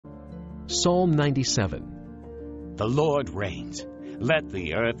Psalm 97. The Lord reigns. Let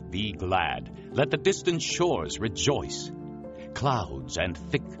the earth be glad. Let the distant shores rejoice. Clouds and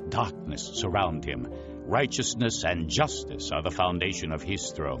thick darkness surround him. Righteousness and justice are the foundation of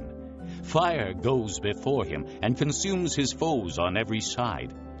his throne. Fire goes before him and consumes his foes on every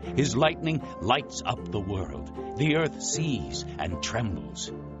side. His lightning lights up the world. The earth sees and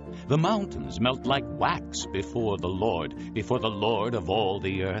trembles. The mountains melt like wax before the Lord of all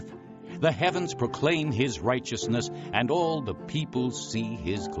the earth. The heavens proclaim his righteousness, and all the people see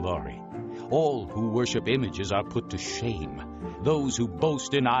his glory. All who worship images are put to shame, those who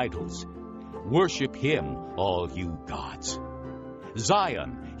boast in idols. Worship him, all you gods.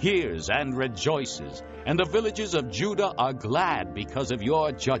 Zion hears and rejoices, and the villages of Judah are glad because of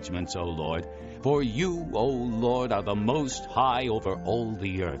your judgments, O Lord. For you, O Lord, are the most high over all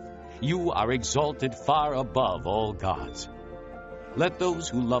the earth. You are exalted far above all gods. Let those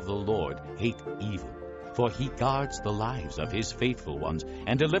who love the Lord hate evil, for he guards the lives of his faithful ones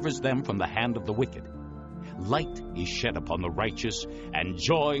and delivers them from the hand of the wicked. Light is shed upon the righteous, and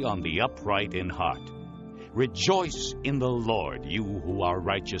joy on the upright in heart. Rejoice in the Lord, you who are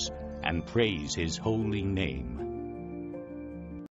righteous, and praise his holy name.